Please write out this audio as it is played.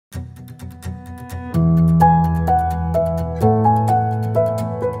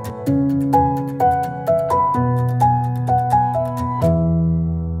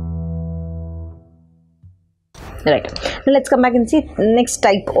Right. Now let's come back and see next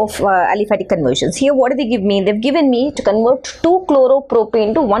type of aliphatic conversions. Here, what do they give me? They've given me to convert 2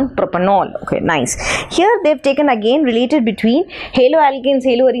 chloropropane to 1 propanol. Okay, nice. Here they've taken again related between haloalkanes,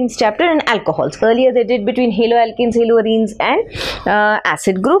 haloarenes chapter and alcohols. Earlier they did between haloalkanes, haloarenes and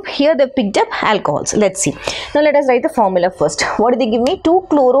acid group. Here they've picked up alcohols. Let's see. Now let us write the formula first. What do they give me? 2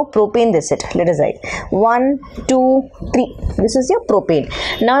 chloropropane. This it. Let us write 1, 2, 3. This is your propane.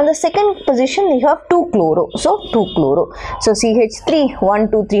 Now in the second position you have 2 chloro. So 2 chloro. So CH3, 1,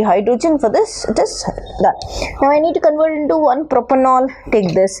 2, 3 hydrogen. For this it is done. Now I need to convert into 1 propanol.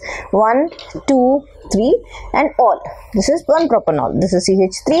 Take this 1, 2, 3 and all. This is 1 propanol. This is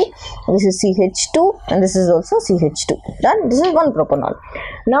CH3, this is CH2 and this is also CH2. Done. This is 1 propanol.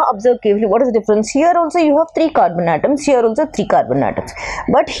 Now observe carefully what is the difference. Here also you have 3 carbon atoms, here also 3 carbon atoms.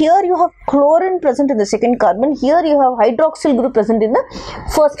 But here you have chlorine present in the second carbon, here you have hydroxyl group present in the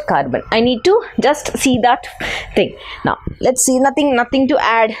first carbon. I need to just see that thing. Now let's see, nothing to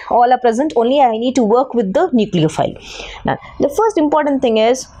add, all are present, only I need to work with the nucleophile. Now the first important thing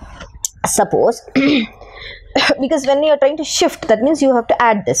is, suppose because when you are trying to shift, that means you have to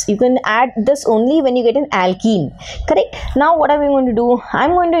add this. You can add this only when you get an alkene, correct? Now what am I going to do?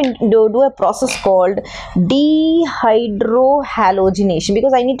 I'm going to do a process called dehydrohalogenation,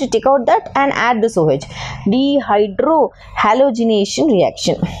 because I need to take out that and add this OH. Dehydrohalogenation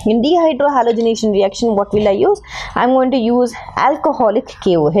reaction. In dehydrohalogenation reaction, what will I use? I'm going to use alcoholic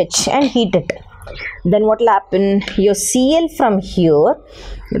KOH and heat it. Then what will happen? Your Cl from here,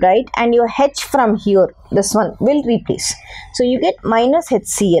 right, and your H from here, this one will replace. So you get minus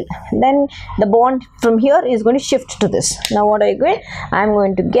HCl. Then the bond from here is going to shift to this. Now what I get? I am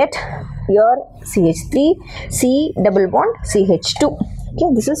going to get your CH3, C double bond CH2. Okay,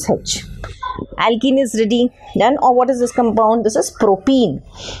 this is H. Alkene is ready. Then, or what is this compound? This is propene.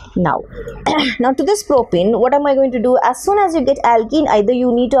 Now to this propene, what am I going to do? As soon as you get alkene, either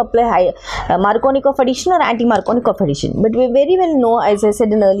you need to apply Markovnikov addition or anti-Markovnikov addition. But we very well know, as I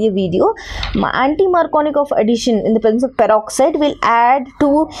said in earlier video, anti-Markovnikov addition in the presence of peroxide will add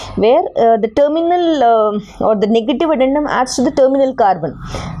to where the terminal or the negative addendum adds to the terminal carbon.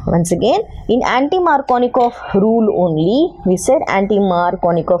 Once again, in anti-Markovnikov rule only, we said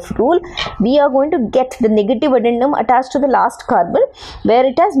anti-Markovnikov rule, we are going to get the negative addendum attached to the last carbon where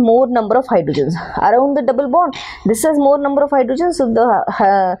it has more number of hydrogens. Around the double bond, this has more number of hydrogens, so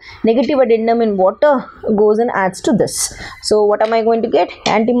the negative addendum in water goes and adds to this. So what am I going to get?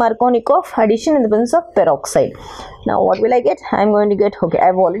 Anti-Markovnikov addition in the presence of peroxide. Now what will I get? I am going to get, okay, I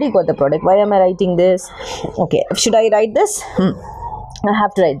have already got the product. Why am I writing this? Okay, should I write this? I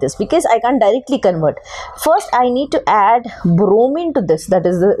have to write this because I can't directly convert. First I need to add bromine to this. That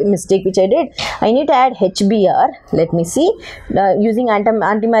is the mistake which I did. I need to add HBr. Let me see. Using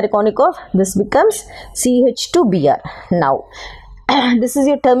anti-Markovnikov, this becomes CH2Br. Now this is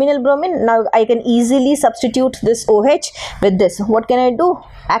your terminal bromine. Now I can easily substitute this OH with this. What can I do?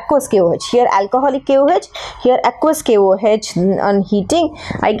 Aqueous KOH. Here alcoholic KOH, here aqueous KOH. On heating,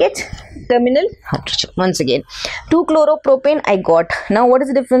 I get terminal hydrogen. Once again, 2 chloropropane I got. Now what is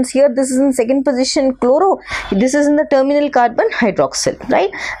the difference here? This is in second position chloro, this is in the terminal carbon hydroxyl, right?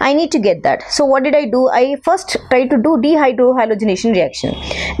 I need to get that. So what did I do? I first tried to do dehydrohalogenation reaction.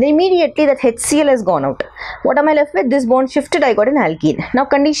 Then immediately that HCl has gone out. What am I left with? This bond shifted, I got an alkene. Now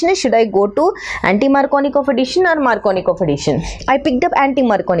condition is, should I go to anti-Markovnikov addition or Markovnikov addition? I picked up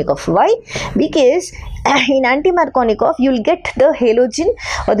anti-Markovnikov. Why? Because in anti-Markovnikov you will get the halogen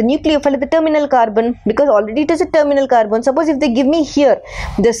or the nucleophile at the terminal carbon, because already it is a terminal carbon. Suppose if they give me here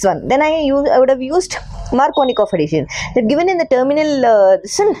this one, then I would have used Markovnikov addition. They've given in the terminal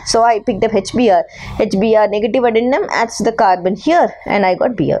so I picked up HBr. HBr negative addendum adds to the carbon here and I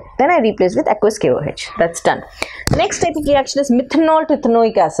got Br. Then I replaced with aqueous KOH. That's done. The next type of reaction is methanol to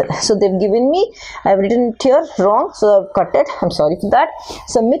ethanoic acid. So they've given me, I've written it here wrong, so I've cut it. I'm sorry for that.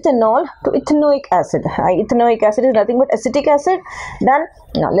 So methanol to ethanoic acid. Ethanoic acid is nothing but acetic acid. Done.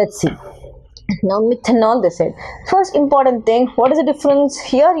 Now let's see. Now methanol, they said. First important thing, what is the difference?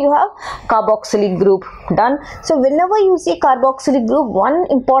 Here you have carboxylic group. Done. So whenever you see carboxylic group, one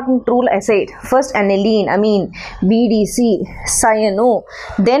important rule I said, first aniline, amine, BDC, cyano,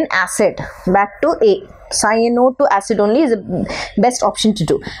 then acid, back to A. Cyano to acid only is the best option to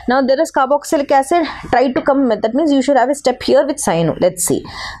do. Now there is carboxylic acid, try to come with, that means you should have a step here with cyano. Let's see.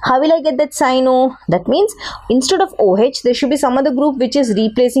 How will I get that cyano? That means instead of OH, there should be some other group which is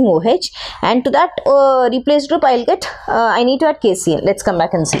replacing OH, and to that replaced group I'll get, I need to add KCl. Let's come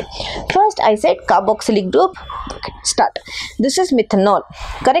back and see. First First I said carboxylic group. Okay, start. This is methanol,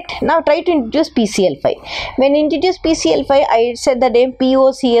 correct? Now try to introduce PCl5. When you introduce PCl5, I said the name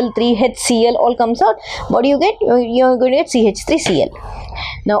POCl3 HCl all comes out. What do you get? You're going to get CH3Cl.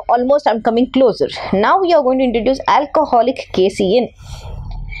 Now almost I'm coming closer. Now we are going to introduce alcoholic KCN.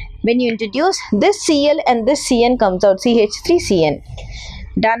 When you introduce this Cl and this Cn comes out CH3Cn.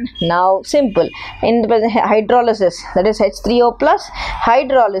 Done. Now simple. In the hydrolysis, that is H3O plus,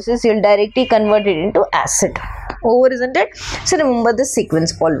 hydrolysis, you'll directly convert it into acid. Over, isn't it? So remember this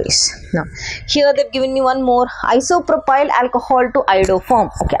sequence always. Now here they've given me one more, isopropyl alcohol to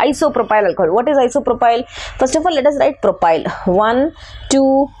iodoform. Okay, isopropyl alcohol. What is isopropyl? First of all, let us write propyl. 1,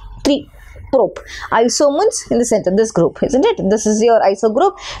 2, 3. Prop. Iso means in the center, this group, isn't it? This is your iso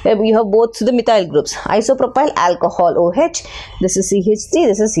group where you have both the methyl groups. Isopropyl alcohol, OH. This is CH3,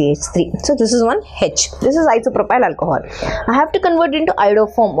 this is CH3. So this is one H. This is isopropyl alcohol. I have to convert it into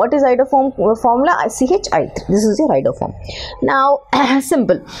iodoform. What is iodoform formula? CHI3. This is your iodoform. Now,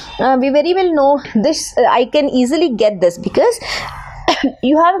 simple. We very well know this. I can easily get this because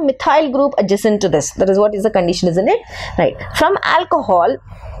you have a methyl group adjacent to this. That is what is the condition, isn't it? Right. From alcohol,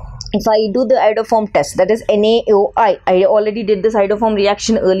 if I do the iodoform test, that is NaOI, I already did this iodoform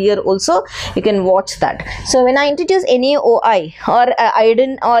reaction earlier also, you can watch that. So when I introduce NaOI or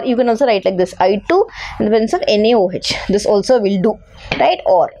iodine, or you can also write like this, I2 in the presence of NaOH, this also will do, right?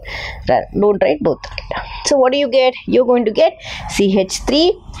 Or don't write both. So what do you get? You're going to get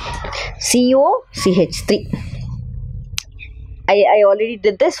CH3 CO CH3. I already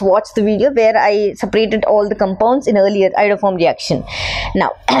did this. Watch the video where I separated all the compounds in earlier iodoform reaction.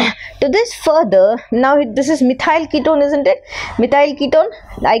 Now to this further, now this is methyl ketone, isn't it? Methyl ketone,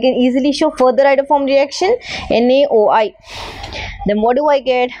 I can easily show further iodoform reaction, NaOI. Then what do I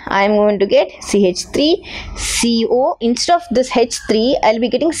get? I am going to get CH3CO. Instead of this H3, I will be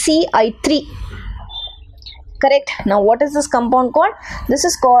getting Ci3. Correct. Now what is this compound called? This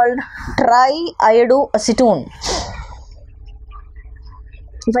is called triiodoacetone.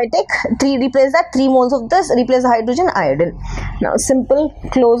 If I take 3, replace that 3 moles of this, replace the hydrogen, iodine. Now simple,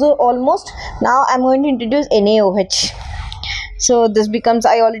 closer almost. Now I am going to introduce NaOH. So this becomes,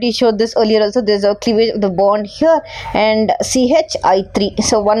 I already showed this earlier also, there is a cleavage of the bond here, and CHI3.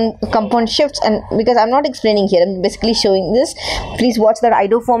 So one compound shifts, and because I am not explaining here, I am basically showing this. Please watch that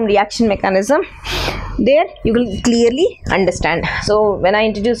iodoform reaction mechanism. There you will clearly understand. So when I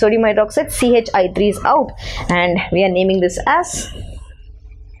introduce sodium hydroxide, CHI3 is out, and we are naming this as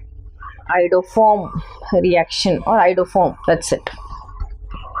iodoform reaction or iodoform. That's it.